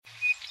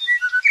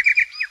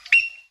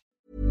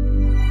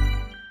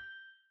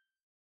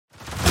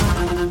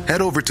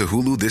Head over to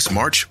Hulu this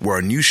March, where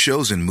our new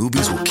shows and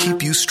movies will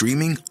keep you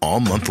streaming all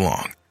month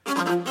long.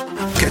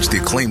 Catch the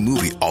acclaimed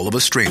movie All of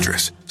Us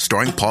Strangers,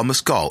 starring Paul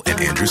Mescal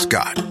and Andrew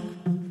Scott.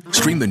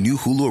 Stream the new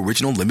Hulu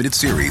original limited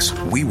series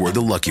We Were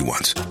the Lucky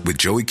Ones with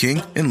Joey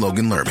King and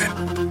Logan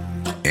Lerman.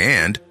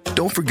 And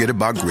don't forget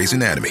about Grey's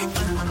Anatomy.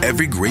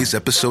 Every Grey's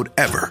episode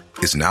ever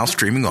is now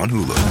streaming on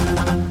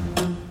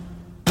Hulu.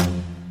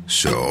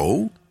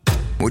 So,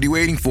 what are you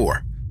waiting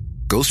for?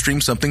 Go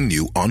stream something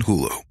new on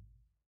Hulu.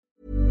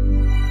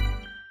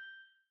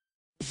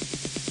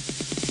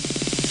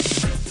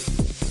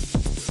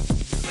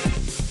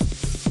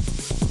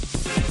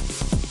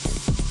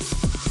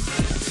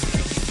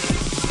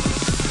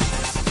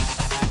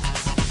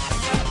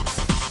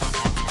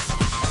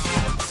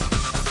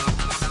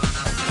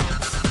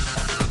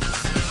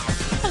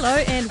 Hello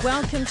and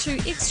welcome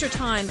to Extra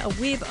Time, a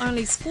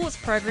web-only sports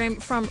program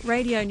from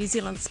Radio New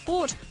Zealand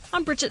Sport.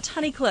 I'm Bridget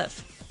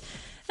Tunnicliffe.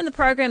 In the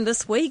program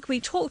this week,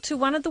 we talk to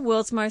one of the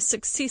world's most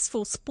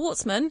successful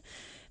sportsmen.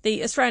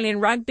 The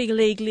Australian Rugby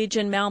League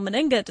legend Mal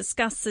Meninga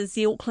discusses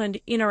the Auckland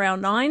NRL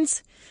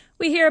Nines.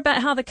 We hear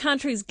about how the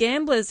country's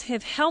gamblers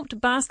have helped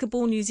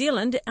Basketball New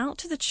Zealand out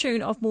to the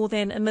tune of more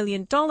than $1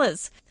 million.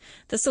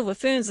 The Silver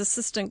Ferns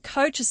assistant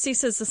coach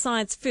assesses the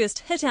side's first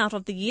hit out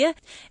of the year,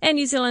 and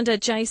New Zealander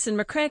Jason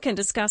McCracken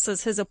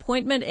discusses his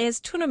appointment as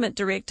tournament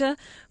director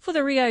for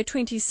the Rio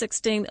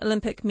 2016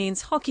 Olympic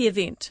men's hockey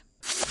event.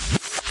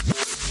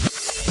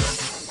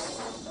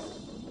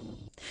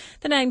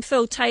 The name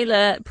Phil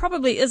Taylor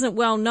probably isn't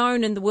well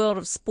known in the world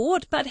of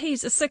sport, but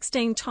he's a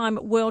 16-time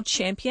world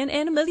champion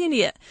and a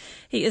millionaire.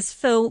 He is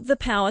Phil the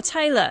Power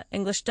Taylor,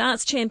 English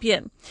darts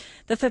champion.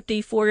 The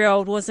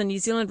 54-year-old was in New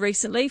Zealand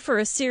recently for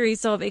a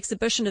series of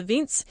exhibition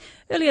events.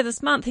 Earlier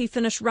this month, he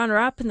finished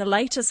runner-up in the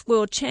latest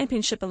World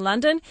Championship in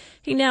London.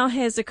 He now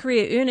has a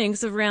career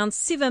earnings of around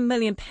 £7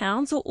 million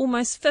or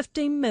almost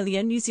 15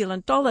 million New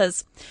Zealand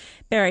dollars.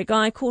 Barry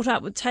Guy caught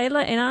up with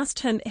Taylor and asked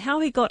him how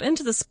he got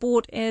into the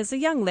sport as a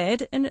young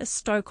lad in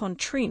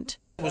Stoke-on-Trent.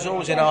 It was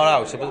always in our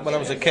house when I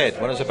was a kid,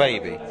 when I was a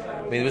baby.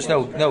 I mean, there was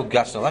no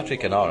gas and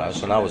electric in our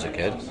house when I was a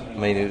kid. I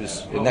mean, it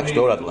was next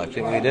door had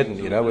electric, we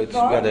didn't, we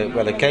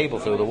had a cable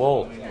through the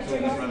wall.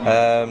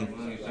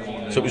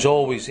 So it was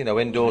always,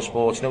 indoor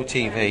sports, no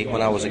TV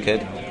when I was a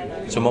kid.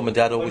 So Mum and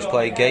Dad always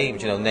played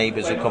games,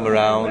 neighbours would come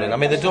around, and I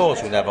mean the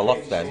doors were never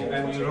locked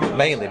then,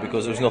 mainly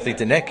because there was nothing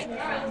to nick.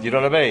 You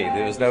know what I mean?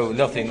 There was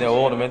nothing, no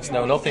ornaments,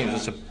 no nothing,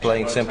 just a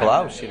plain simple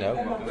house,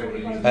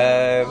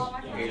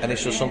 and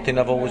it's just something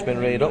I've always been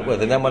reared up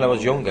with. And then when I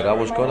was younger, I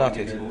was good at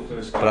it,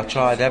 but I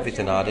tried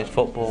everything. I did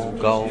football,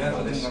 golf,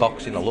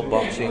 boxing. I love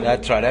boxing. I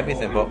tried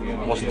everything, but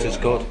wasn't as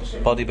good.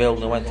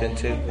 Bodybuilding I went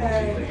into,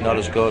 not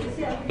as good.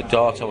 But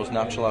darts I was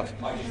natural at.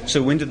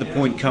 So when did the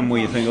point come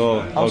where you think,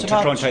 I'll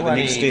try and take the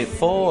next step?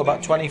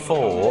 About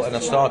 24, and I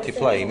started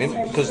playing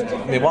because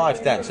my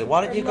wife then said,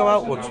 "Why don't you go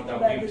outwards?"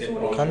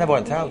 I never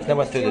went out, never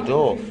went through the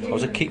door. I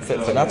was a keep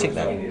fit fanatic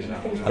then.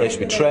 I used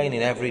to be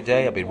training every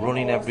day. I'd be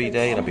running every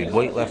day, and I'd be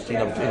weightlifting.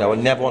 I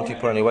never wanted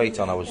to put any weight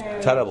on. I was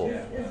terrible.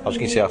 I was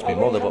going to say ask my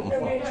mother, but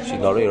she's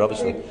not here,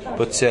 obviously.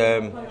 But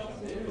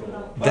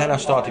then I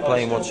started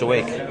playing once a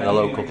week in a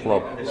local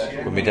club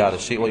with my dad,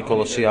 what you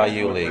call a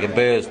CIU league in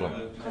Burslem,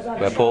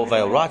 where Port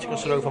Vale, right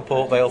across the road from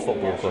Port Vale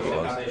Football Club it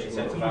was.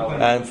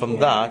 And from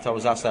that, I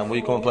was asked them, will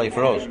you come and play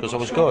for us? Because I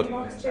was good.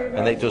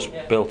 And they just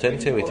built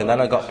into it. And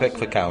then I got picked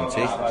for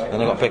county, then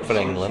I got picked for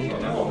England.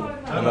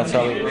 And that's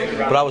how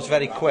but I was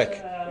very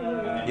quick.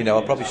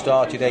 I probably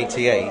started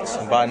 88,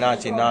 and by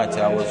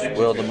 1990 I was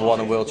world number one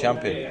and world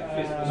champion.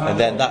 And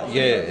then that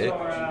year,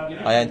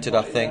 I entered,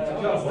 I think,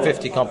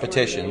 50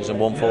 competitions and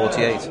won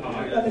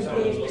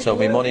 48. So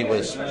my money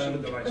was, I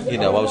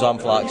was on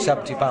for like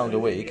 £70 a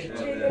week,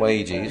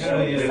 wages,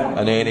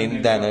 and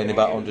earning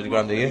about 100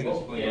 grand a year.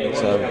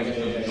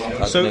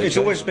 So it's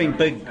always been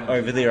big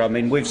over there. I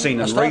mean, we've seen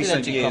in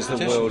recent years the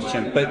world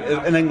champion,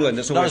 but in England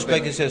it's always not as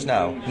big as it is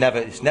now.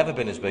 It's never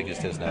been as big as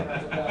it is now.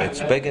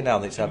 It's bigger now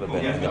than it's ever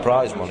been. And the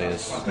prize money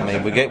is. I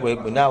mean,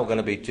 we're now going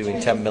to be doing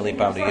 £10 million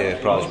a year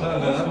prize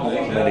money.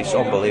 I mean, it's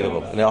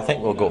unbelievable. And I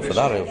think we'll go for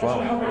that as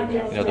well.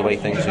 The way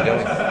things are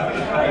going.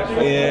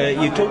 Yeah,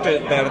 you talked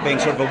about it being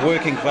sort of a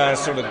working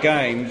class sort of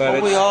game,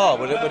 but we are.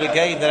 With a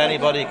game that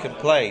anybody can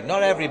play.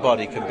 Not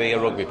everybody can be a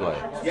rugby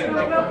player.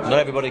 Not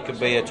everybody can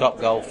be a top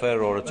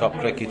golfer or a top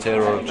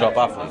cricketer or a top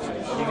athlete.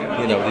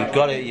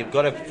 You've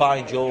got to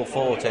find your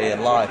forte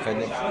in life,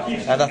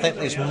 and I think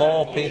there's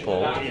more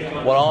people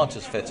what aren't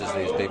as fit as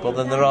these people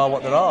than there are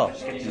what there are.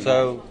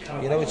 So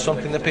it's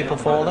something that people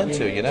fall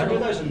into,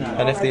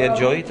 and if they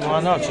enjoy it, why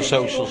not? It's a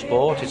social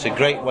sport. It's a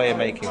great way of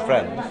making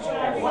friends.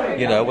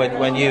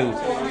 When you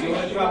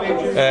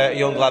a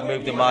young lad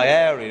moved in my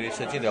area. He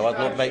said, I'd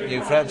love to make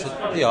new friends. I said,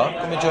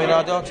 come and join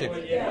our dart team.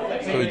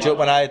 So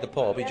when I had the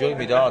pub, he joined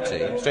my dart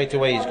team. Straight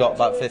away he's got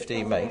about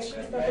 15 mates.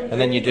 And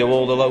then you do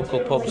all the local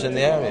pubs in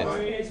the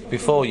area.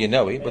 Before you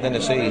know it, within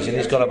a season,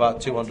 he's got about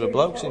 200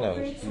 blokes he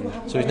knows.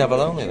 So he's never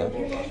lonely then.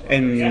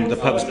 And the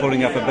pub's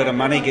pulling up a bit of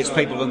money, gets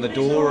people in the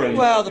door. And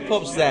well, the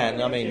pubs then,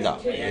 no.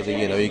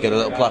 You get a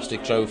little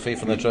plastic trophy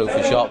from the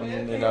trophy shop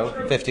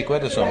and, 50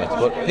 quid or something.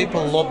 But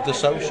people loved the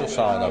social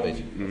side of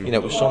it.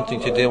 It was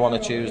something to do on a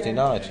Tuesday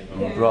night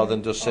rather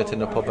than just sit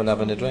in a pub and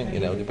having a drink.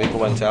 The people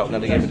went out and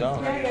had a game of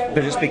darts.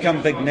 But it's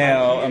become big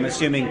now. I'm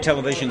assuming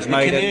television's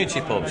made it.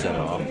 Community pubs then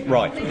are.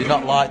 Right. They're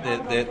not like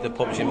the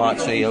pubs you might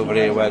see over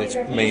here where it's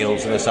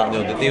meals and this, that and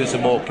the other. These are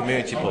more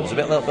community pubs. A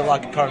little bit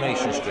like a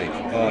Coronation Street.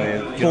 Oh,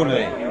 yeah. You know what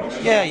I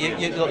mean? Yeah,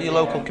 your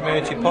local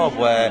community pub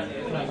where...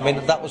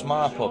 that was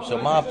my pub. So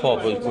my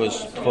pub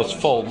was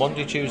full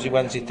Monday, Tuesday,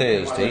 Wednesday,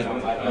 Thursday.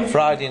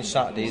 Friday and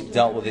Saturday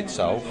dealt with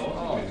itself.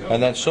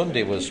 And then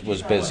Sunday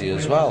was busy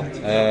as well.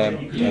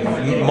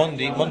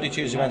 Monday,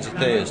 Tuesday, Wednesday,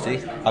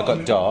 Thursday, I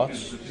got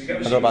darts.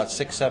 I got about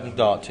 6-7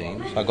 dart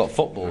teams. I got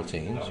football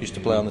teams, used to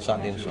play on the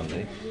Saturday and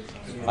Sunday.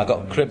 I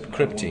got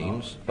crib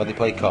teams where they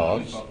play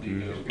cards,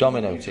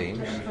 domino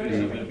teams,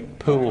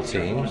 pool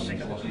teams.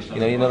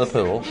 You know the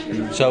pool.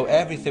 So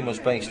everything was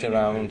based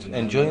around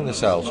enjoying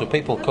themselves. So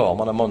people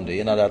come on a Monday,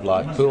 and I'd have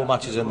like pool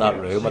matches in that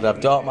room. I'd have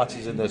dart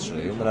matches in this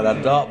room, and I'd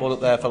have dartboard up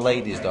there for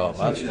ladies' dart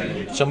match.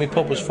 So my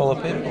pub was full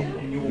of people.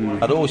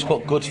 I'd always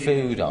put good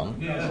food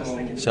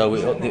on. So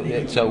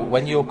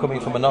when you're coming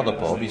from another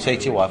pub, you say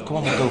to your wife, "Come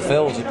on, we'll go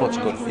Phil's." He puts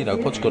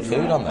good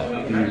food on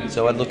there.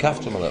 So I'd look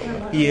after him a little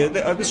bit.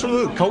 Yeah, the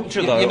sort of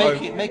culture though.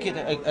 You make it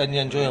an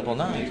enjoyable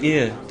night.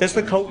 Yeah, that's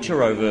the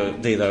culture over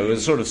there though.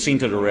 It's sort of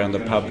centred around the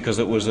pub because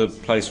it was a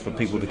place for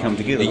people to come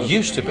together. It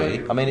used to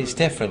be. It's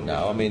different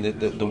now.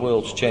 The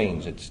world's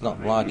changed. It's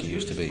not like it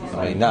used to be.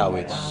 Now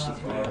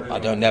I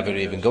don't never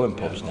even go in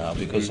pubs now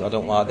because I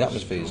don't like the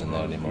atmospheres in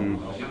there anymore.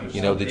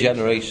 The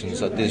generations,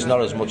 there's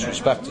not as much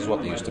respect as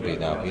what there used to be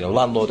now.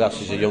 Landlord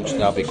asks a youngster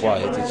now be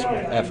quiet, it's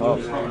F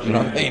off. You know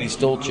what I mean? It's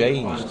still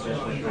changed.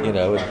 And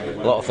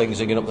a lot of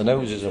things are getting up the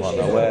noses and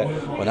whatnot. Where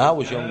when I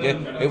was younger,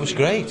 it was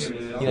great.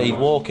 You'd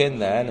walk in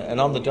there and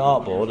on the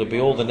dartboard there'd be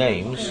all the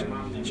names.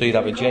 So you'd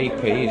have a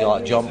JP,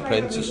 like John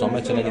Prince or something,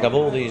 and then you'd have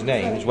all these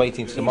names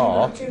waiting to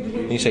mark.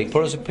 And you say,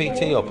 put us a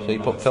PT up. So you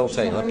put Phil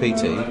Taylor,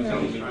 PT,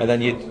 and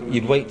then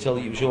you'd wait till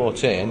it was your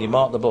turn, you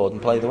mark the board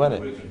and play the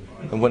winner.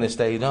 And winner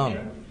stayed on.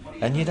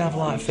 And you'd have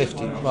like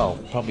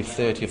probably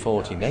 30 or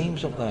 40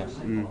 names up there.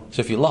 So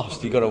if you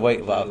lost, you've got to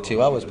wait about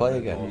 2 hours, play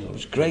again. It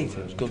was great,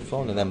 it was good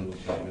fun. And then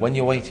when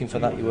you're waiting for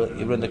that, you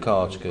were in the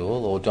card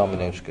school or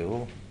domino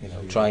school,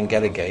 try and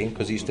get a game,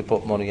 because he used to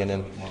put money in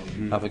and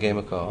have a game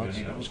of cards.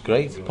 It was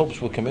great. Pubs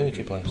were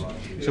community places.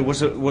 So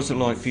what's it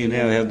like for you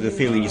now? How the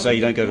feeling, you say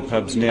you don't go to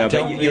pubs now,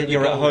 but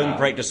you're at home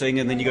practising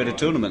and then you go to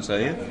tournaments,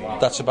 are you?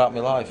 That's about my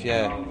life,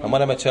 yeah. And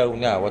when I'm at home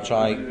now,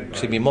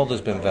 see, my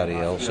mother's been very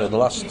ill, so the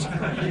last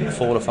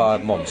 4 to 5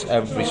 months,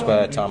 every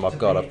spare time I've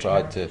got, I've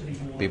tried to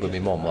be with my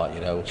mum,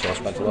 so I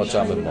spent a lot of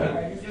time with mum.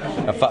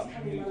 In fact,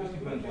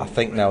 I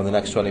think now in the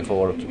next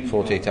 24 or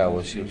 48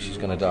 hours she's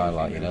going to die,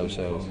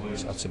 so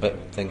that's a bit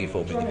thingy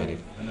for me, really.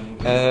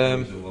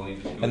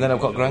 And then I've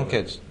got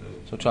grandkids,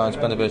 so I try and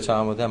spend a bit of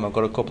time with them. I've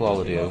got a couple of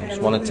holiday homes,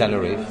 one in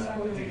Tenerife,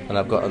 and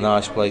I've got a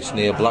nice place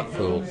near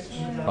Blackpool,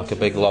 like a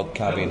big log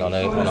cabin on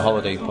a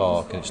holiday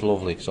park, and it's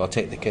lovely. So I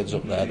take the kids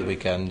up there at the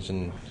weekends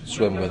and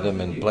swim with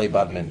them and play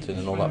badminton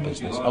and all that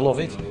business. I love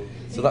it.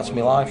 So that's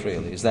my life,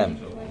 really, is them.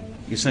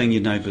 You're saying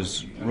your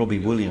neighbour's Robbie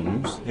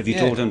Williams. Have you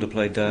taught him to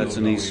play darts?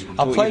 And he's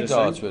I played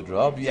darts with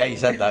Rob. Yeah, he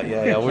said that.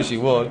 Yeah, I wish he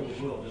would.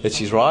 It's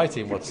his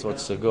writing what's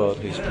so good.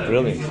 He's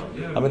brilliant.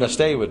 I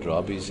stay with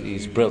Rob.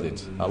 He's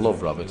brilliant. I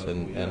love Robert,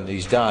 and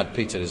his dad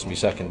Peter is my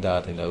second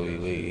dad. He's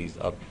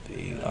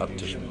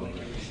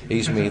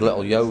my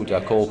little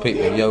Yoda. I call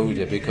Peter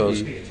Yoda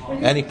because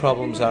any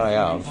problems that I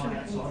have,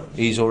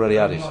 he's already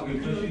had it.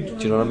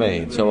 Do you know what I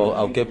mean? So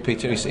I'll give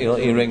Peter, he'll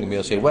ring me,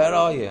 he'll say, "Where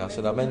are you?" I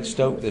said, "I'm in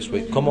Stoke this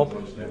week. Come up,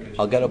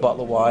 I'll get a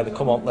bottle of wine,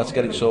 come on, let's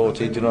get it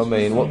sorted." Do you know what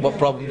I mean? What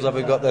problems have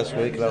we got this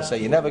week? And I'll say,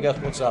 "You never guess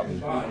what's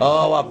happened."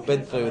 "Oh, I've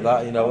been through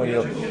that," and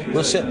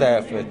we'll sit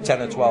there for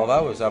 10 or 12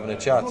 hours having a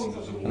chat.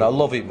 And I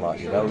love him,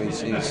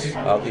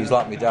 he's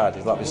like my dad,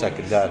 he's like my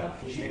second dad.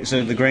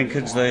 So the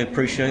grandkids, they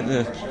appreciate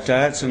the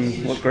darts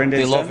and what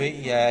granddad's They love it,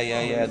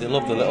 yeah. They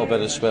love the little bit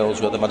of spills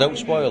with them. I don't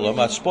spoil them.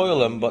 I spoil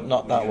them, but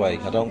not that way.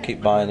 I don't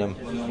keep buying them.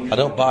 I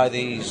don't buy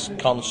these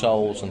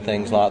consoles and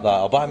things like that.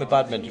 I'll buy my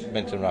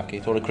badminton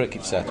racket or a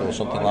cricket set or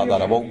something like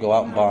that. I won't go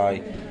out and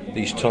buy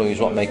these toys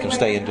what make them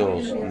stay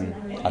indoors.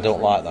 I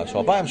don't like that. So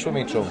I'll buy them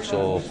swimming trunks,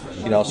 or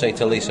I'll say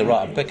to Lisa,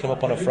 right, I'm picking them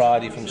up on a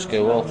Friday from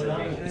school.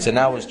 It's an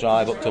hour's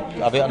drive up to,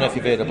 I don't know if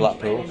you've heard of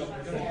Blackpool,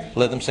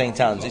 Lytham St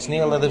Anne's. It's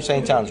near Lytham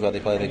St Anne's where they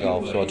play the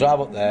golf. So I drive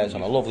up there, it's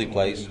on a lovely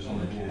place,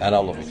 and I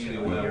love it.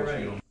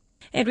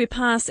 And we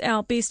pass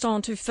our best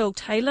on to Phil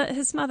Taylor.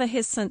 His mother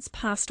has since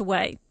passed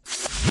away.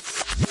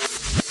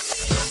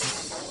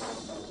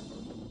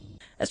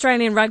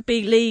 Australian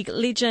Rugby League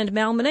legend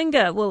Mal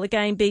Meninga will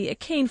again be a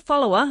keen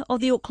follower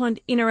of the Auckland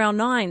NRL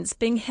Nines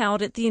being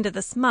held at the end of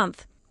this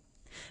month.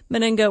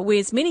 Meninga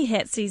wears many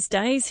hats these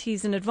days.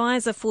 He's an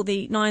advisor for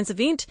the Nines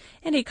event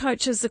and he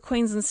coaches the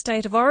Queensland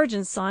State of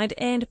Origin side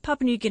and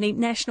Papua New Guinea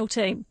national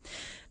team.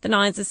 The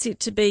Nines are set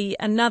to be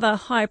another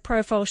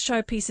high-profile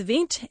showpiece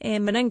event,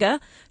 and Meninga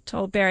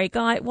told Barry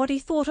Guy what he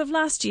thought of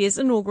last year's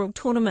inaugural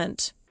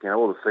tournament.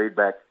 All the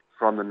feedback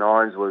from the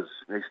Nines was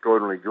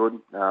extraordinarily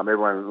good.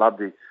 Everyone loved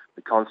the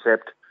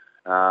concept.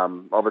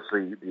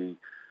 Obviously, the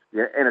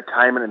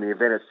entertainment and the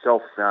event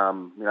itself,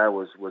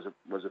 was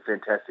a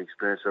fantastic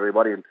experience for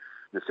everybody. And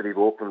the city of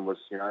Auckland was,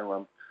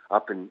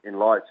 up in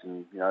lights,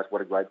 and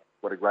what a great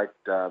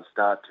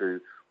start to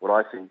what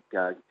I think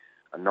a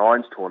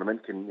Nines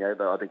tournament can.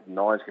 I think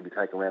Nines can be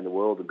taken around the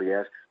world and be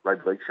a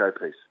rugby league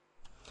showpiece.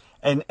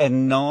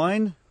 And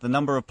 9, the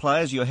number of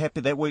players, you're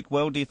happy that worked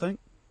well? Do you think?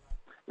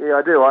 Yeah,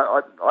 I do.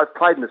 I've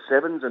played in the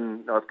sevens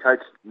and I've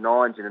coached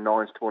Nines in a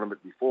Nines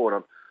tournament before.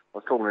 And I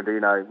was talking to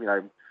Dino,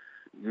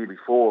 year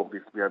before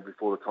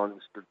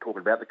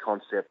talking about the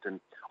concept,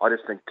 and I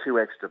just think 2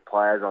 extra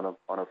players on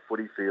a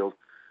footy field,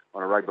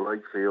 on a rugby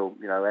league field,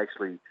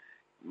 actually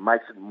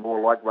makes it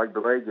more like rugby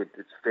league.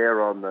 It's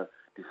fair on the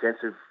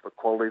defensive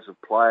qualities of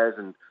players,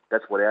 and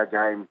that's what our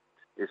game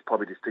is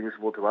probably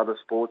distinguishable to other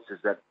sports.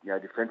 Is that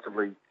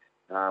defensively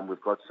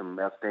we've got some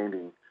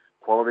outstanding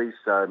qualities.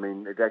 So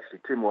it's actually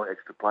 2 more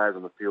extra players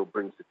on the field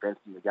brings defence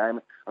in the game.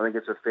 I think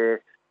it's a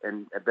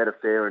better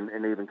fair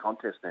and even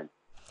contest then.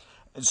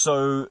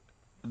 So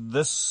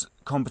this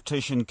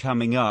competition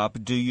coming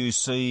up, do you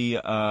see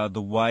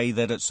the way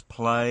that it's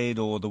played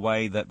or the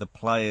way that the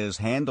players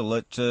handle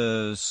it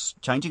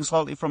changing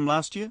slightly from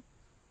last year?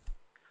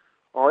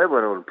 Oh,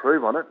 everyone will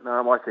improve on it.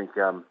 I think,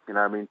 it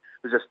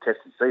was just test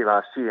and see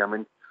last year.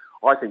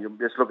 I think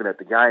just looking at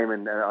the game,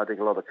 and I think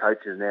a lot of the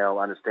coaches now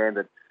understand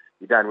that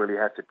you don't really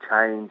have to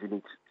change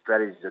any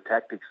strategies or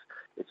tactics.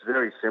 It's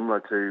very similar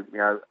to,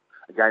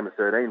 a game of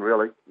 13,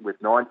 really, with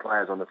 9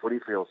 players on the footy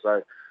field.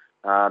 So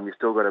you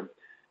still got to,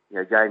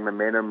 gain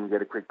momentum,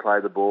 get a quick play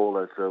of the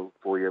ball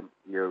for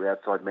your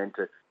outside men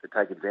to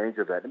take advantage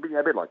of that. And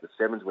a bit like the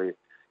sevens, where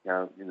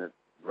in the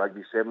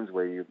rugby sevens,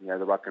 where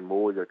the ruck and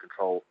maul, you got to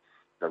control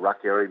the ruck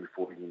area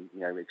before you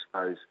can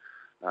expose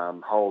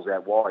holes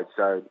out wide.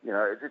 So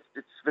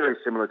it's very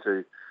similar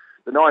to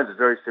the Nines. Is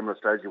very similar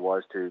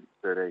strategy-wise to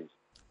 13s.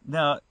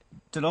 Now,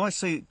 did I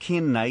see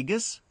Ken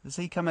Nagas? Is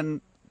he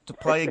coming to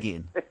play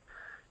again?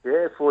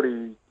 Yeah,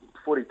 42,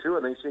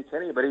 I think,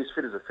 Kenny, but he's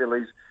fit as a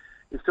fiddle.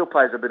 He still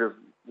plays a bit of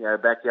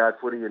backyard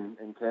footy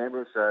in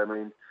Canberra, so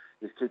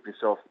he's keeping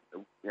himself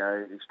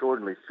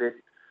extraordinarily fit,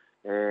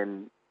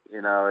 and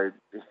he'll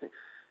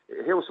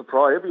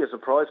be a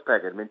surprise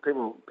packet.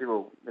 People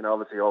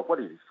obviously, what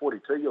is he,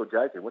 42? You're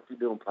joking. What's he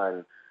doing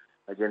playing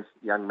against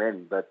young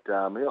men? But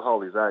he'll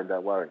hold his own,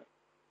 don't worry.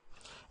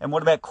 And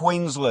what about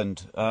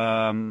Queensland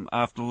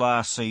after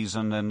last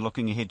season and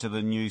looking ahead to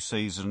the new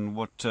season?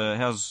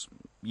 How's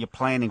your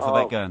planning for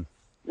that going?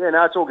 Yeah,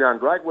 no, it's all going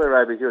great. We're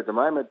over here at the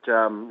moment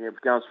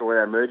going through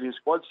our emerging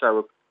squad.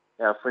 So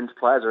our fringe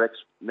players, our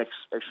next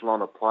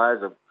echelon of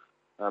players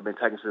have been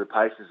taken through the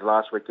paces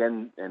last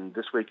weekend and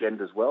this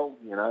weekend as well.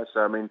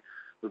 So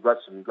we've got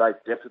some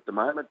great depth at the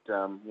moment.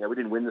 We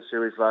didn't win the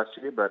series last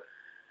year, but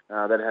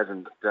that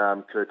hasn't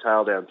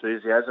curtailed our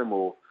enthusiasm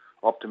or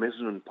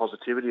optimism and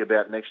positivity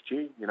about next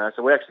year.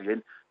 So we're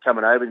actually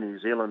coming over to New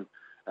Zealand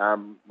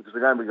because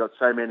we've got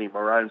so many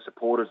Maroon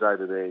supporters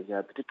over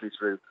there, particularly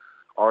through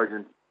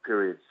Origin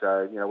periods.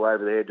 So, we're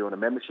over there doing a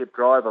membership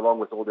drive along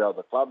with all the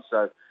other clubs.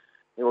 So,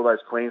 all those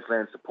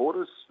Queensland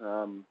supporters,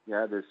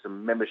 there's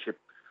some membership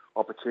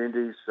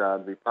opportunities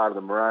to be part of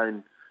the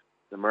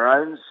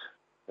Maroons,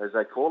 as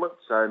they call it.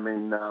 So,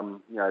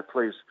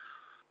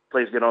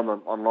 please get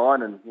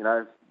online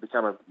and,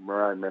 become a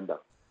Maroon member.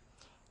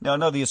 Now, I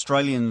know the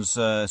Australians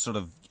sort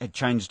of had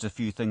changed a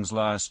few things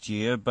last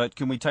year, but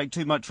can we take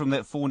too much from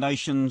that Four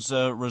Nations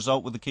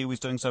result with the Kiwis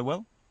doing so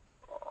well?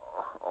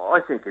 I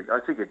think it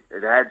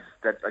adds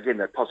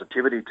that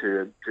positivity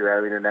to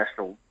our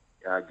international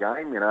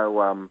game.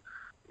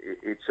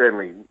 It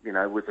certainly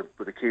with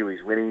the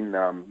Kiwis winning,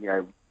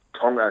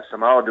 Tonga,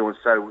 Samoa doing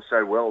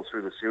so well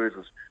through the series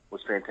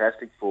was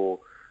fantastic for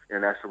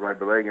international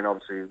rugby league, and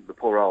obviously the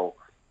poor old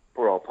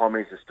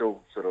Pommies are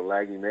still sort of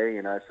lagging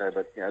there,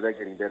 but they're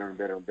getting better and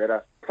better and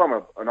better. From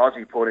an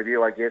Aussie point of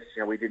view, I guess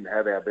we didn't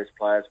have our best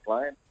players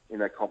playing in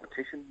that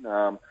competition,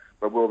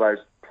 but will those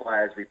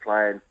players be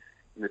playing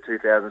in the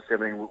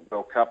 2017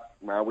 World Cup?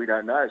 We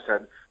don't know. So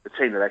the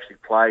team that actually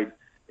played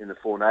in the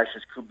Four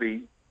Nations could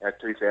be our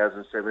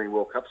 2017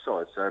 World Cup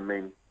side. So,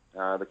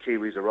 the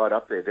Kiwis are right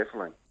up there,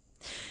 definitely.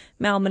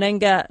 Mal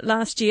Meninga.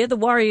 Last year, the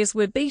Warriors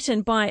were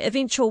beaten by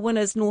eventual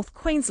winners North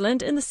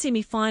Queensland in the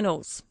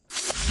semi-finals.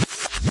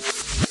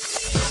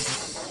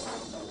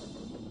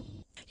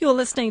 You're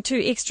listening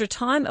to Extra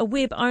Time, a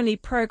web-only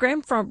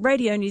program from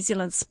Radio New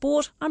Zealand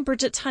Sport. I'm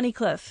Bridget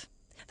Tunnicliffe.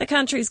 The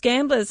country's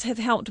gamblers have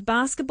helped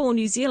Basketball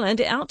New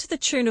Zealand out to the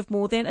tune of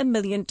more than $1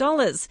 million,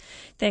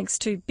 thanks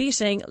to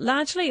betting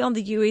largely on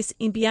the US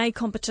NBA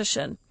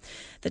competition.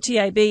 The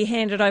TAB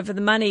handed over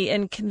the money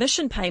in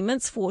commission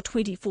payments for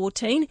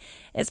 2014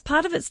 as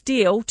part of its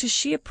deal to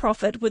share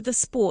profit with the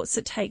sports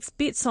it takes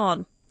bets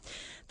on.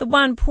 The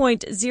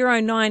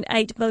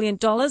 $1.098 million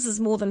is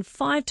more than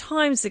 5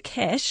 times the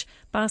cash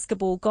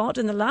basketball got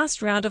in the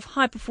last round of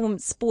High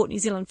Performance Sport New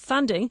Zealand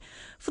funding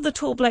for the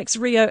Tall Blacks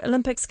Rio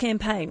Olympics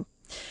campaign.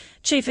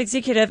 Chief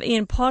Executive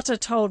Ian Potter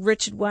told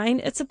Richard Wayne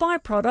it's a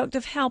byproduct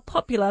of how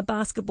popular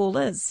basketball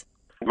is.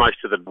 Most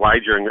of the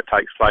wagering that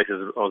takes place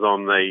was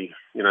on the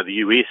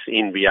US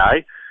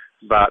NBA,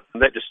 but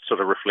that just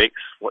sort of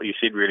reflects what you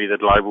said, really, the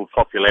global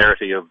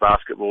popularity of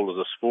basketball as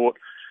a sport.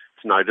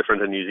 It's no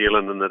different in New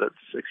Zealand in that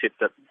except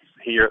that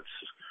here it's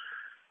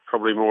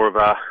probably more of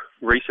a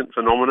recent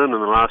phenomenon in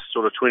the last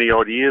sort of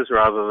 20-odd years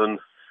rather than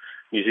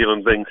New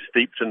Zealand being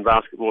steeped in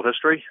basketball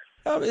history.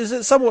 Is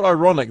it somewhat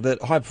ironic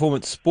that High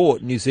Performance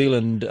Sport New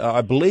Zealand,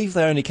 I believe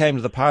they only came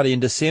to the party in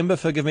December,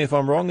 forgive me if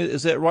I'm wrong,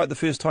 is that right, the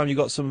first time you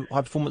got some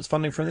high performance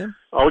funding from them?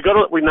 Oh,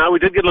 we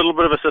did get a little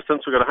bit of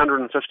assistance. We got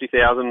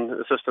 150,000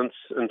 assistance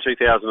in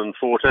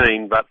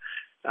 2014, but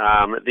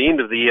at the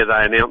end of the year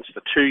they announced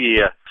a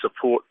 2-year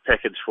support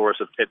package for us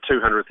at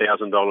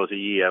 $200,000 a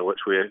year,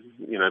 which we're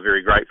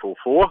very grateful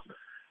for.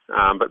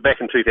 But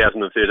back in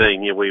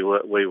 2013, we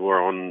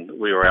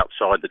were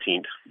outside the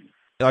tent.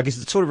 I guess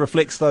it sort of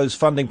reflects those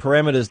funding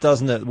parameters,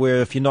 doesn't it? Where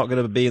if you're not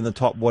going to be in the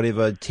top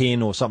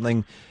 10 or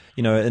something,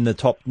 in the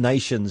top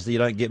nations, you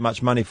don't get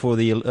much money for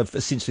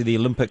essentially the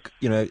Olympic,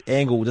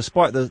 angle,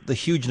 despite the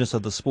hugeness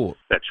of the sport.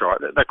 That's right.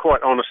 They're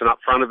quite honest and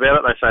upfront about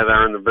it. They say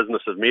they're in the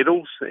business of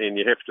medals, and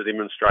you have to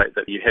demonstrate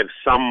that you have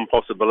some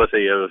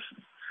possibility of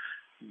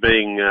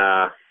being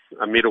a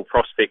medal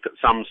prospect at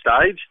some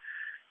stage.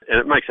 And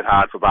it makes it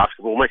hard for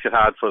basketball. It makes it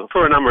hard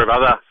for a number of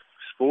other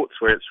sports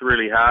where it's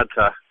really hard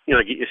to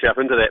get yourself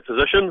into that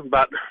position.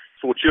 But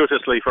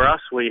fortuitously for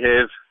us, we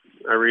have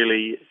a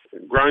really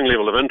growing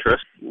level of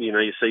interest. You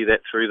see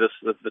that through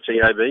the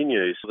TAB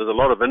news. So there's a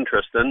lot of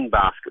interest in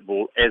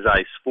basketball as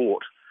a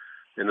sport,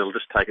 and it'll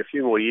just take a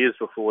few more years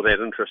before that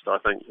interest, I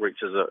think,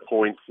 reaches a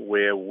point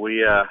where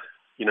we are,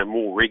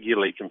 more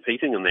regularly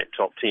competing in that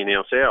top 10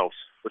 ourselves,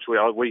 which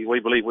we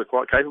believe we're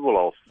quite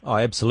capable of. Oh,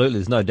 absolutely.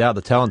 There's no doubt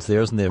the talent's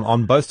there, isn't there?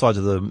 On both sides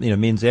of the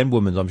men's and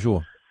women's, I'm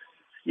sure.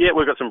 Yeah,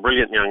 we've got some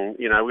brilliant young.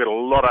 We've got a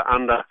lot of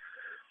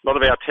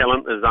our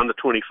talent is under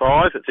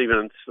 25.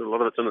 A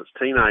lot of it's in its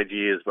teenage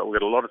years, but we've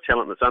got a lot of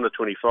talent that's under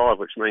 25,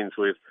 which means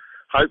we've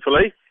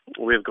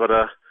got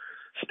a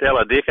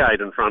stellar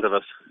decade in front of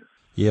us.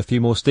 Yeah, a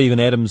few more Stephen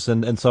Adams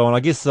and so on.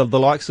 I guess the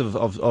likes of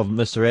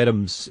Mr.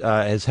 Adams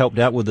has helped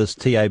out with this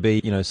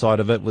TAB,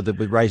 side of it, with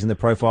raising the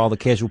profile, the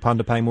casual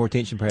punter paying more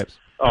attention, perhaps.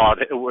 Oh,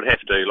 it would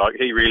have to. Like,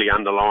 he really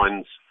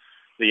underlines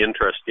the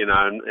interest,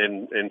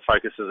 and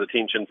focuses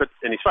attention.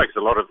 And he's focused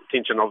a lot of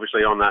attention,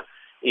 obviously, on the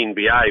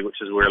NBA, which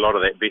is where a lot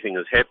of that betting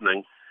is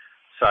happening.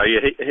 So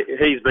yeah,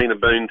 he's been a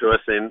boon to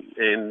us, and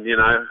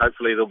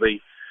hopefully there'll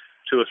be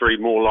 2 or 3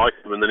 more like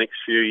him in the next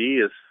few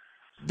years.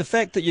 The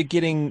fact that you're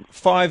getting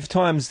 5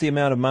 times the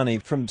amount of money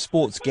from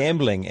sports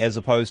gambling as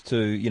opposed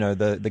to,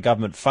 the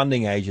government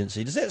funding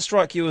agency, does that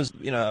strike you as,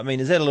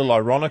 is that a little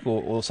ironic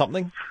or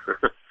something?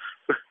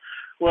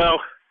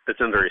 Well, it's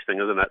interesting,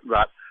 isn't it?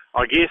 But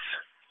I guess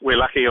we're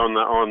lucky on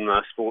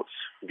the sports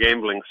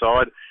gambling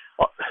side.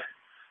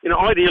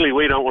 Ideally,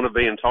 we don't want to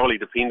be entirely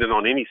dependent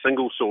on any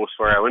single source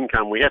for our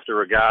income. We have to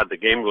regard the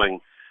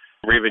gambling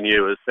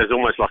revenue as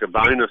almost like a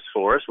bonus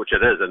for us, which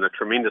it is, and a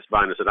tremendous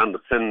bonus. It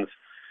underpins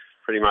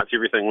pretty much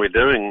everything we're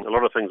doing, a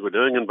lot of things we're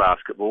doing in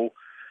basketball.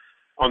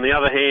 On the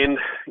other hand,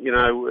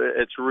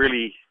 it's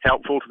really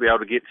helpful to be able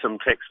to get some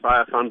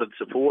taxpayer-funded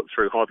support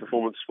through High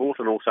Performance Sport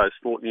and also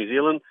Sport New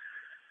Zealand.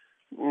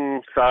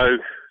 So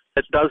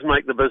it does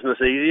make the business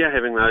easier,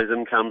 having those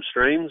income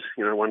streams.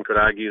 One could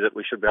argue that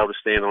we should be able to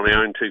stand on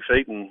our own 2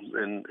 feet,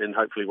 and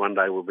hopefully one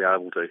day we'll be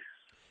able to.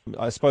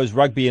 I suppose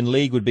rugby and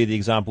league would be the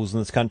examples in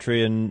this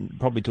country, and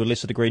probably to a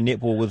lesser degree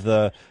netball with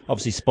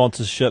obviously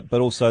sponsorship, but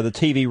also the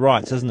TV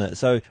rights, isn't it?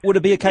 So would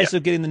it be a case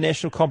of getting the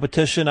national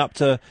competition up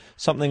to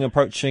something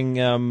approaching,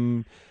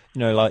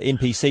 like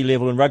NPC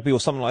level in rugby or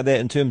something like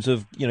that in terms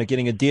of,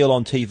 getting a deal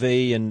on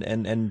TV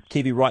and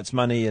TV rights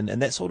money and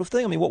that sort of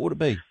thing? I mean, what would it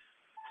be?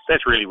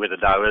 That's really where the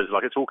dough is.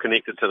 Like, it's all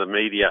connected to the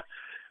media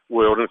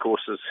world, and of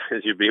course,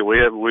 as you'd be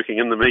aware, working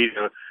in the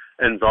media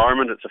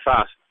environment, it's a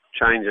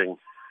fast-changing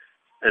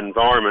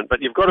environment.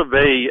 But you've got to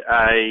be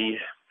a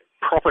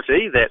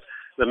property that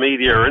the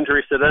media are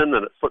interested in,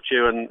 and it puts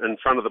you in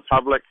front of the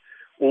public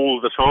all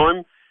the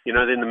time.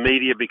 Then the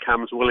media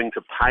becomes willing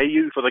to pay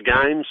you for the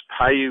games,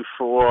 pay you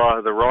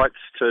for the rights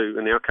to,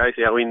 in our case,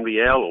 our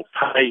NBL, or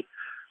pay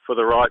for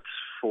the rights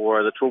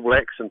for the Tall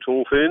Blacks and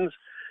Tall Ferns.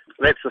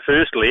 That's the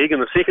first leg,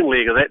 and the second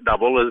leg of that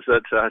double is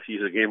that, to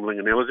use a gambling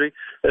analogy,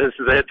 is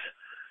that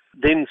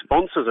then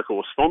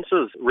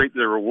sponsors reap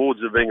the rewards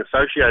of being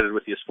associated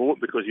with your sport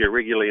because you're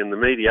regularly in the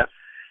media,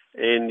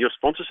 and your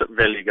sponsorship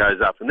value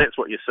goes up, and that's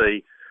what you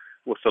see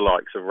with the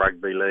likes of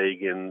rugby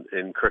league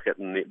and cricket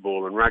and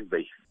netball and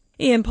rugby.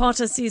 Ian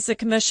Potter says the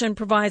Commission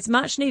provides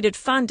much needed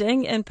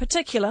funding, in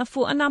particular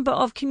for a number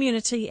of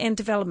community and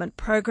development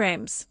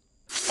programs.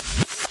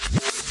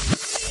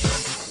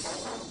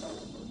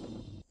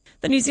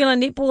 The New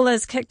Zealand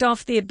netballers kicked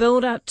off their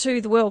build-up to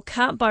the World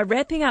Cup by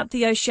wrapping up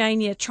the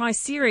Oceania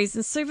Tri-Series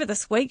in Suva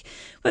this week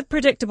with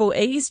predictable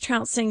ease,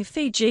 trouncing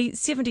Fiji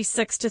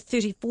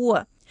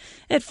 76-34.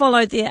 It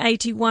followed their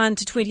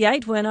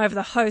 81-28 win over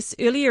the hosts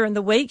earlier in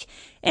the week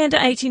and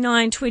an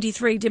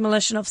 89-23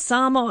 demolition of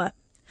Samoa.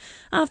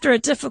 After a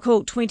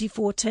difficult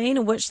 2014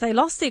 in which they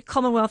lost their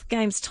Commonwealth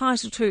Games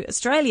title to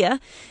Australia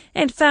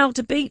and failed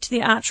to beat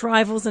their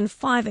arch-rivals in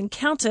 5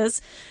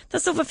 encounters, the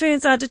Silver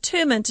Ferns are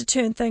determined to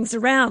turn things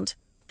around.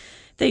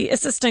 The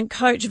assistant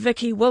coach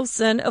Vicky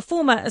Wilson, a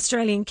former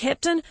Australian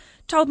captain,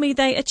 told me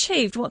they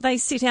achieved what they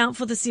set out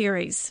for the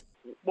series.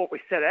 What we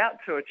set out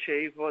to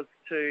achieve was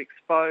to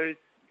expose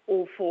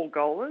all 4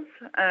 goalers,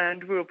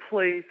 and we were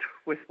pleased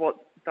with what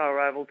they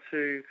were able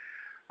to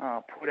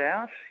put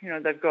out. You know,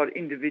 they've got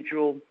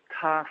individual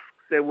tasks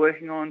they're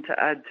working on to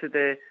add to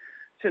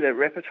their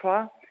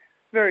repertoire.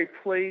 Very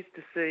pleased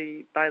to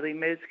see Bailey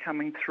Mez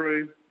coming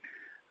through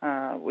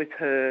with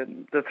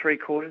the 3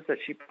 quarters that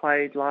she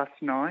played last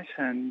night,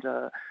 and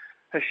her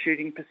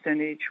shooting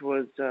percentage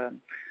was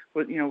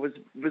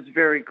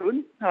very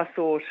good. I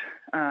thought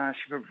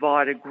she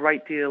provided a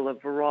great deal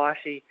of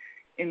variety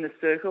in the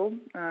circle.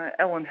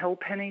 Ellen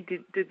Halpenny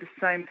did the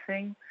same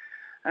thing.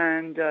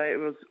 And it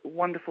was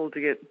wonderful to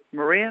get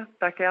Maria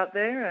back out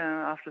there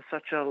after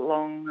such a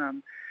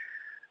long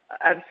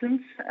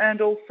absence, and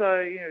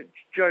also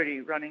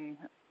Jodie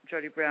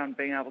Brown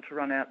being able to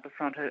run out the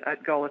front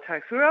at goal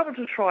attacks. We were able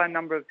to try a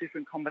number of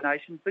different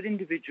combinations, but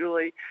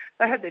individually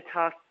they had their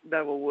tasks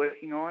they were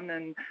working on,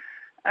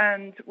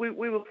 and we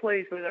were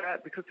pleased with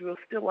that because we were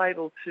still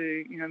able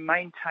to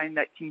maintain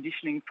that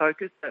conditioning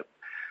focus that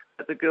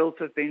the girls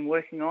have been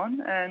working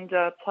on, and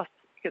plus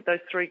get those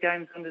 3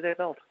 games under their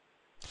belt.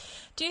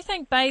 Do you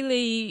think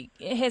Bailey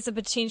has a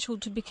potential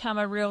to become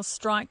a real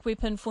strike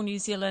weapon for New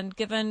Zealand,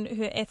 given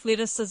her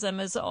athleticism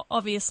is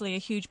obviously a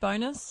huge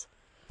bonus?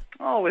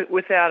 Oh,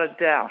 without a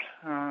doubt.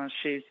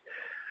 She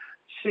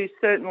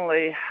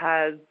certainly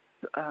has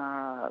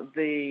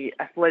the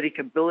athletic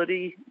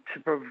ability to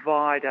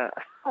provide a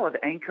solid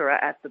anchor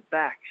at the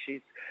back.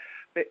 She's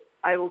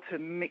able to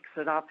mix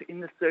it up in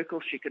the circle.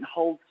 She can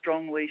hold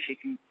strongly. She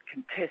can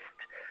contest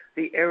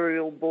the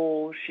aerial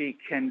ball. She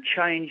can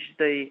change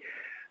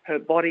her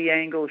body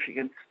angle. She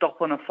can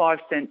stop on a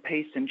 5-cent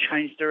piece and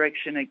change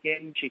direction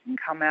again. She can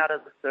come out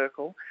of the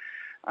circle.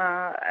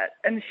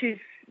 And she's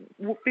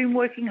been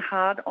working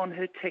hard on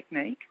her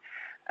technique,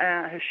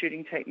 her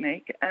shooting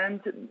technique,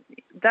 and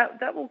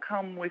that will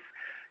come with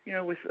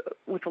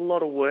a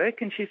lot of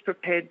work, and she's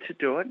prepared to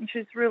do it, and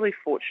she's really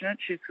fortunate.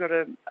 She's got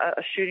a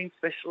shooting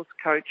specialist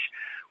coach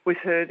with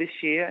her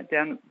this year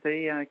down at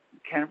the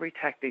Canterbury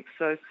Tactics.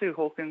 So Sue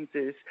Hawkins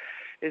is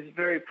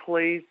very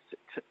pleased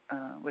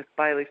with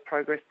Bailey's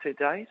progress to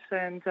date,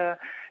 and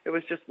it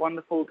was just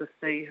wonderful to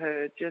see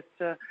her just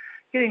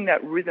getting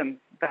that rhythm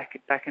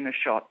back in a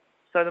shot.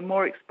 So the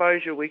more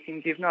exposure we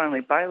can give not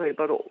only Bailey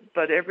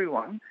but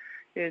everyone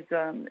is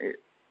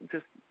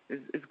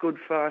good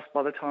for us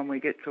by the time we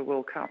get to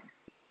World Cup.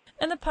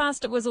 In the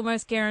past, it was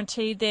almost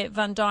guaranteed that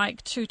Van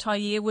Dijk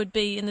Tutaia would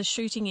be in the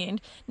shooting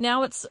end.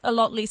 Now it's a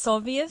lot less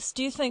obvious.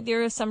 Do you think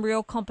there is some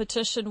real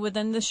competition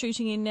within the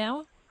shooting end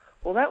now?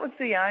 Well, that was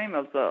the aim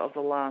of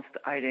the last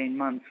 18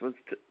 months, was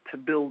to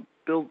build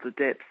the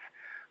depth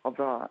of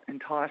the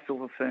entire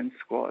Silver Ferns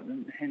squad,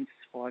 and hence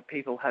why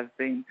people have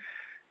been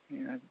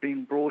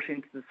brought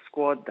into the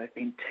squad. They've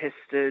been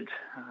tested.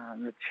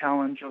 The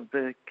challenge of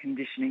the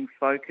conditioning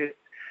focus.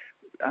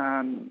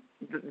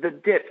 The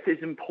depth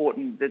is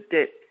important. The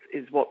depth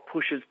is what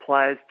pushes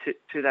players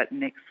to that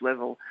next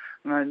level.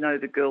 And I know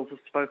the girls have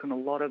spoken a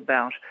lot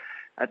about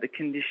at the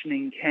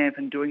conditioning camp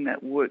and doing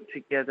that work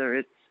together.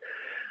 It's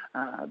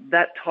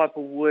that type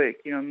of work,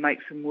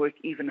 makes them work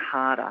even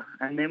harder.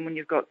 And then when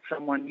you've got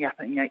someone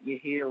yapping at your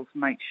heels,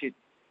 it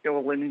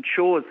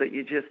ensures that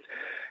you just,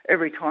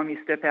 every time you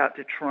step out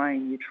to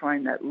train, you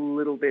train that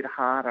little bit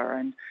harder.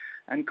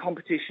 And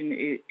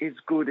competition is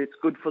good. It's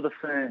good for the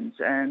Ferns,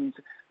 and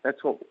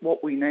that's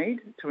what we need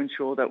to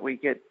ensure that we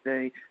get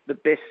the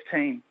best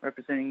team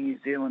representing New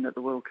Zealand at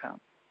the World Cup.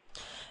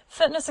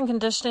 Fitness and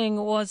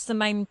conditioning was the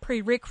main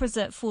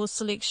prerequisite for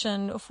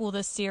selection for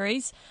this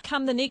series.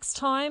 Come the next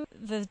time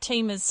the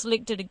team is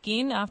selected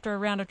again after a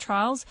round of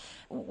trials,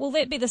 will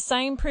that be the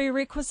same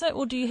prerequisite,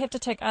 or do you have to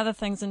take other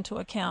things into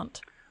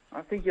account?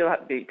 I think you'll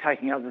have to be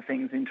taking other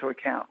things into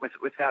account,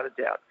 without a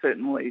doubt.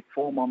 Certainly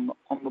form on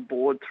the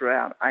board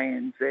throughout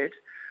ANZ,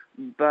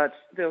 but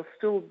there'll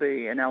still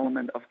be an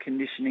element of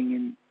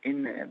conditioning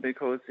in there,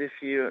 because if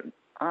you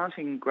aren't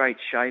in great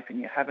shape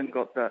and you haven't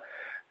got the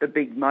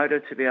big motor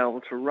to be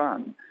able to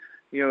run,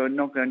 you're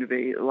not going to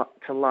be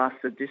to last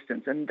the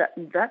distance. And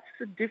that's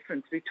the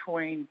difference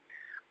between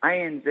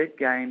ANZ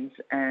games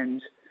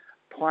and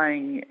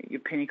playing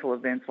your pinnacle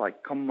events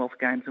like Commonwealth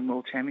Games and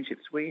World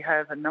Championships. We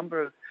have a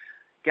number of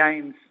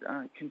games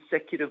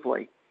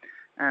consecutively,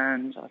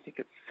 and I think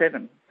it's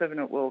seven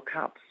at World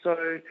Cup.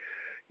 So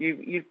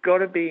you've got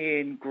to be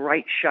in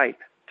great shape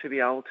to be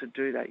able to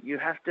do that. You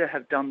have to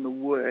have done the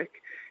work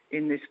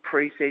in this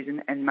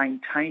pre-season and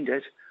maintained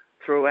it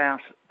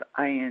throughout the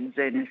ANZ.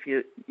 And if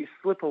you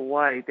slip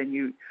away, then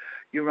you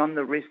run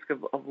the risk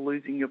of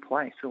losing your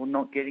place or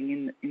not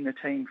getting in the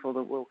team for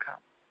the World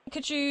Cup.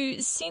 Could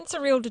you sense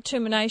a real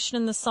determination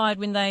in the side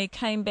when they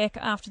came back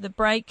after the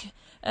break,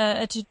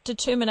 a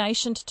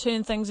determination to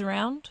turn things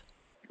around?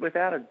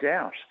 Without a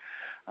doubt.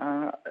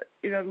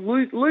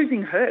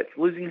 Losing hurts.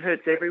 Losing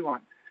hurts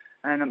everyone.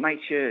 And it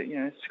makes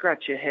you,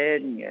 scratch your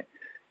head and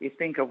you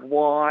think of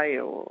why,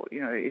 or,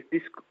 if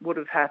this would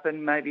have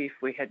happened, maybe if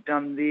we had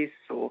done this,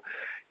 or,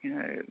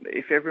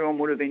 if everyone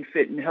would have been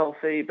fit and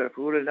healthy, but if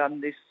we would have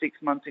done this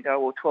 6 months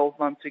ago or 12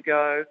 months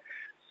ago.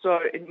 So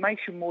it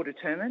makes you more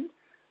determined.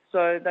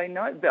 So they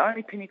know the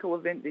only pinnacle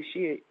event this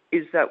year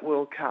is that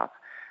World Cup.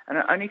 And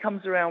it only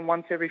comes around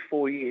once every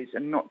 4 years,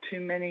 and not too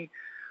many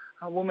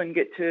women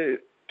get to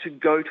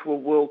go to a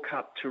World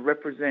Cup to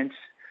represent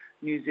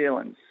New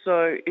Zealand.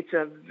 So it's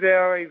a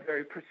very,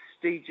 very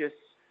prestigious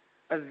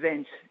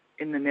event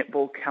in the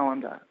netball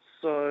calendar.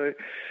 So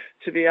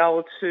to be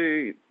able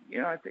to,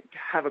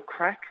 have a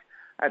crack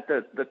at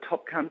the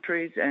top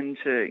countries and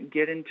to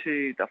get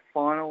into the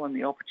final and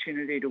the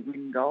opportunity to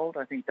win gold,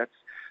 I think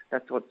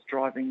that's what's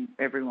driving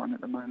everyone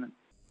at the moment.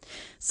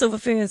 Silver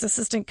Ferns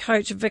assistant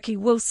coach Vicky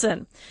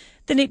Wilson.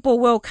 The Netball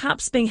World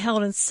Cup's being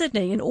held in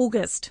Sydney in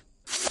August.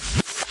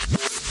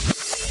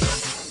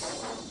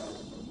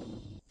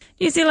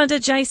 New Zealander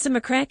Jason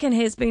McCracken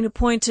has been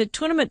appointed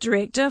Tournament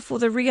Director for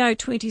the Rio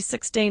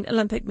 2016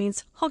 Olympic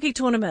Men's Hockey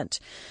Tournament.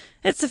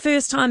 It's the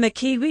first time a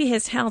Kiwi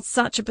has held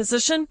such a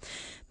position.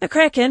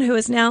 McCracken, who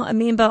is now a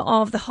member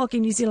of the Hockey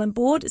New Zealand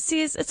board,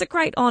 says it's a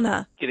great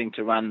honour. Getting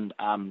to run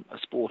a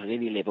sport at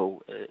any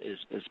level is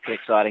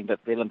pretty exciting, but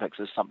the Olympics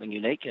is something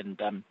unique,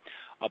 and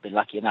I've been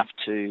lucky enough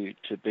to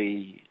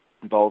be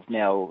involved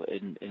now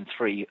in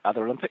 3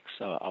 other Olympics.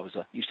 So I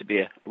used to be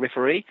a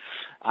referee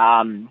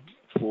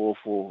for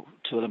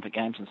 2 Olympic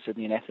Games in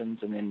Sydney and Athens,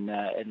 and then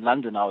in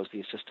London I was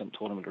the assistant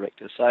tournament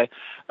director. So I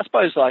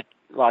suppose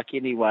like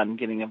anyone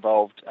getting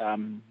involved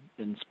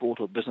in sport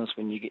or business,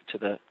 when you get to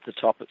the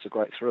top, it's a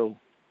great thrill.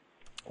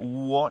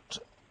 What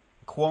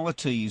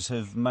qualities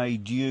have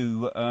made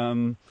you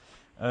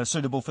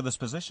suitable for this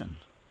position?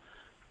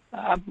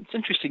 It's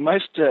interesting.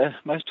 Most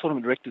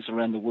tournament directors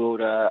around the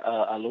world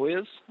are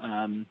lawyers.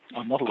 I'm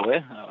not a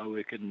lawyer. I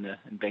work in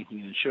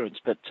banking and insurance.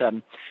 But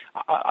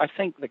I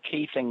think the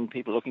key thing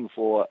people are looking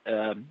for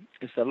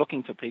is they're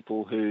looking for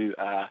people who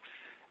are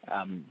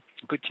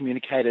good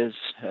communicators,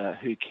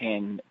 who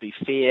can be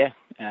fair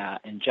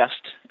and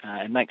just,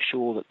 and make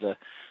sure that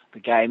the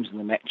games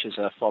and the matches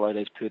are followed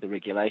as per the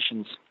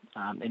regulations.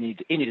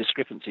 Any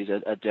discrepancies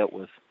are dealt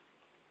with.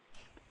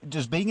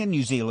 Does being a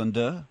New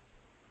Zealander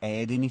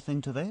add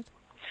anything to that?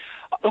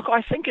 Look,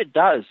 I think it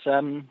does.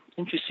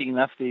 Interesting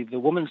enough, the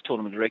women's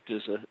tournament director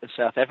is a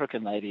South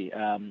African lady.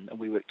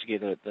 We worked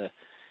together at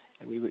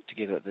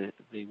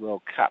the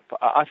World Cup.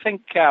 I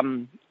think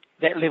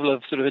that level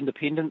of sort of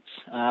independence.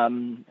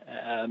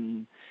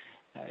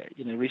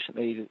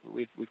 Recently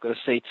we've got a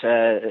seat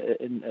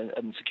in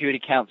the Security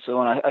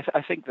Council, and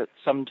I think that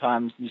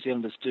sometimes New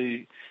Zealanders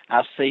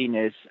are seen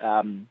as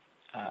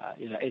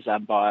as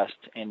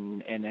unbiased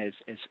and as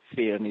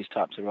fair in these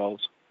types of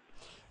roles.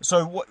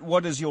 So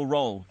what is your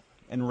role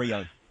in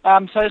Rio?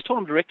 So as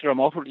tournament director, I'm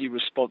ultimately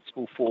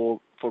responsible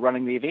for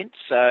running the event.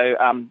 So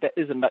that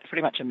is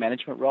pretty much a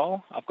management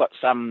role. I've got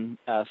some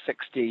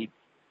 60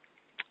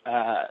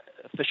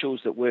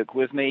 officials that work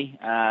with me.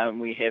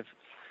 We have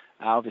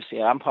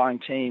obviously our umpiring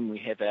team. We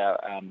have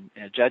our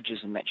judges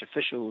and match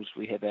officials.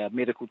 We have our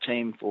medical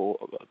team for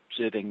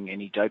observing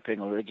any doping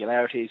or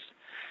irregularities.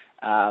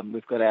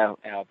 We've got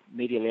our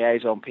media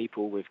liaison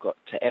people. We've got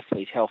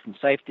athlete health and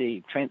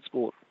safety,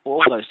 transport,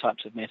 all those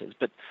types of matters.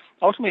 But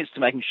ultimately, it's to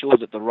making sure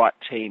that the right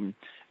team,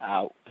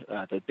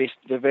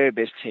 the very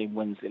best team,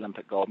 wins the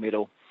Olympic gold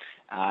medal,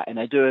 and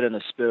they do it in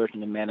a spirit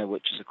and a manner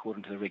which is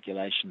according to the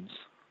regulations.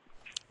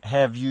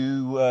 Have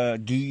you?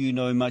 Do you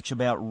know much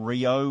about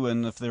Rio,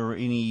 and if there are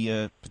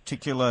any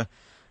particular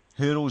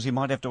hurdles you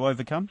might have to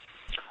overcome?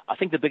 I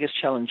think the biggest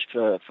challenge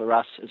for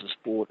us as a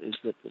sport is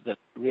that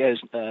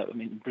Rio's,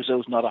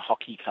 Brazil's not a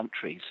hockey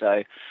country.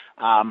 So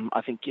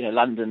I think,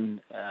 London,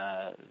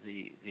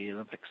 the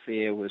Olympics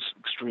there was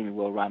extremely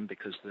well run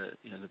because the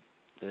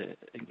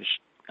English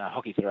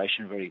Hockey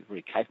Federation are very,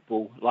 very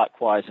capable.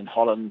 Likewise in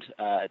Holland,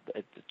 at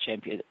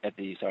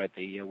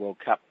the World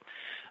Cup,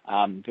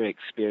 very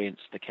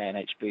experienced, the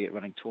KNHB, at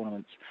running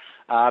tournaments.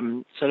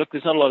 So look,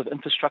 there's not a lot of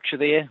infrastructure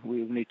there.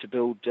 We need to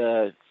build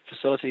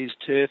facilities,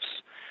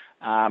 turfs.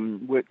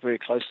 Work very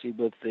closely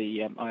with the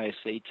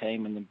IOC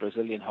team and the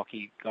Brazilian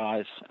hockey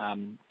guys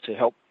to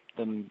help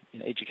them,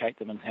 educate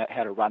them on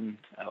how to run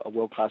a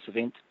world-class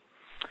event.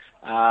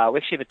 We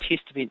actually have a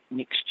test event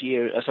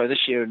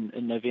this year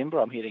in November.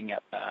 I'm heading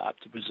up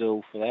to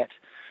Brazil for that.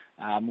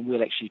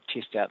 We'll actually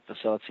test out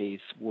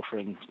facilities,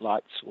 watering,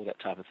 lights, all that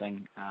type of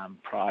thing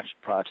prior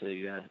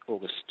to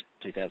August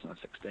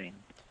 2016.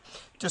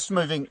 Just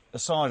moving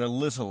aside a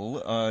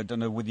little, I don't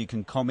know whether you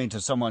can comment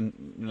as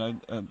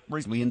someone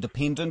reasonably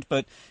independent,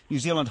 but New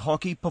Zealand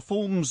hockey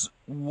performs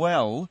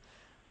well,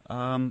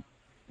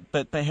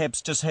 but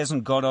perhaps just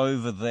hasn't got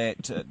over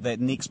that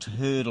next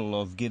hurdle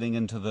of getting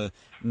into the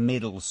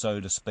medal, so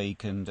to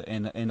speak, and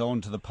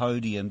onto the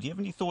podium. Do you have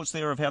any thoughts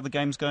there of how the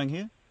game's going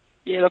here?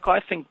 Yeah, look, I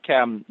think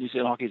New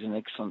Zealand hockey is in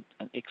excellent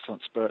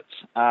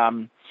spirits.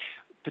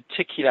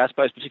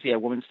 Particularly our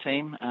women's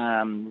team,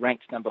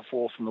 ranked number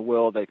 4 from the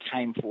world. They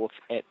came fourth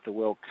at the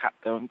World Cup.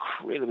 They were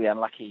incredibly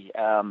unlucky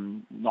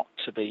not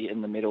to be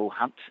in the medal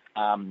hunt.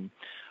 I'm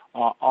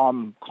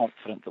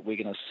confident that we're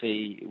going to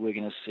see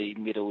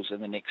medals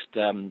in the next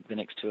 2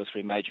 or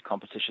 3 major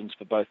competitions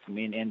for both the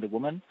men and the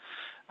women.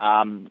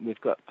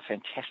 We've got a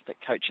fantastic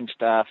coaching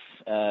staff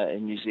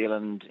in New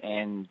Zealand,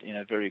 and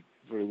very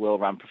very well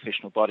run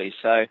professional bodies.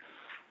 So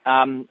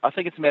I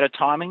think it's a matter of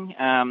timing.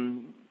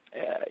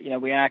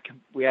 We are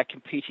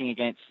competing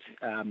against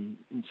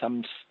in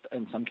some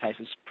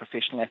cases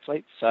professional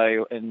athletes.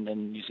 So in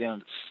New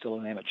Zealand it's still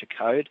an amateur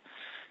code.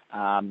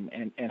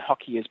 And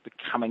hockey is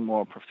becoming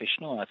more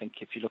professional. I think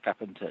if you look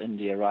up into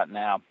India right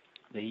now,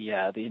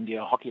 the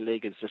India Hockey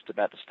League is just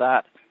about to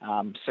start.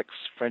 6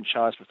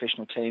 franchise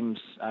professional teams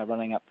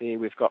running up there.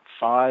 We've got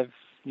 6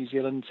 New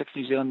Zealand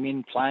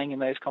men playing in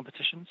those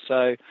competitions.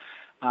 So,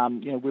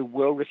 we're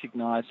well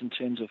recognised in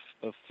terms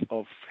of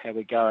how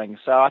we're going.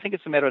 So I think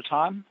it's a matter of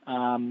time,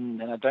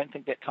 and I don't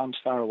think that time's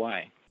far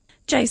away.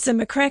 Jason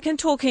McCracken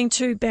talking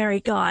to Barry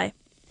Guy.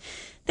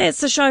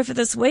 That's the show for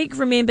this week.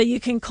 Remember, you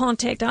can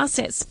contact us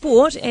at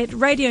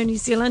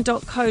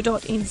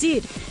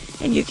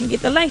sport@radionewzealand.co.nz, and you can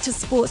get the latest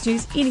sports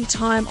news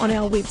anytime on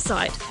our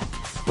website.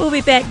 We'll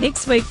be back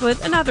next week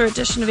with another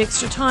edition of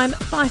Extra Time.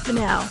 Bye for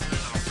now.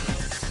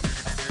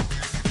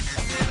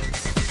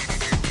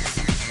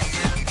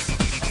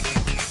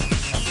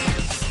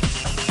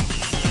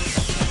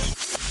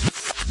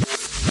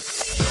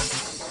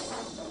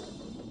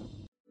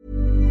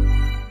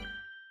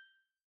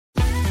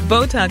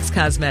 Botox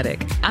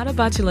Cosmetic, out of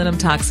botulinum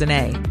toxin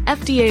A,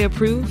 FDA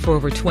approved for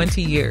over 20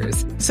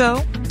 years.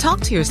 So, talk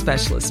to your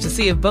specialist to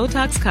see if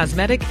Botox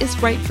Cosmetic is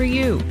right for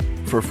you.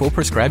 For full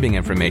prescribing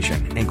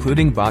information,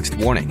 including boxed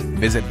warning,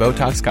 visit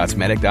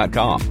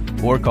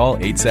BotoxCosmetic.com or call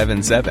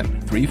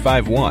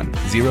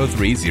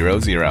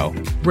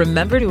 877-351-0300.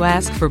 Remember to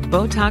ask for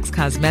Botox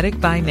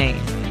Cosmetic by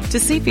name. To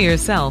see for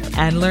yourself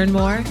and learn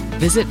more,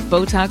 visit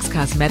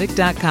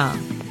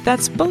BotoxCosmetic.com.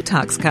 That's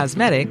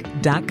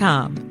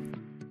BotoxCosmetic.com.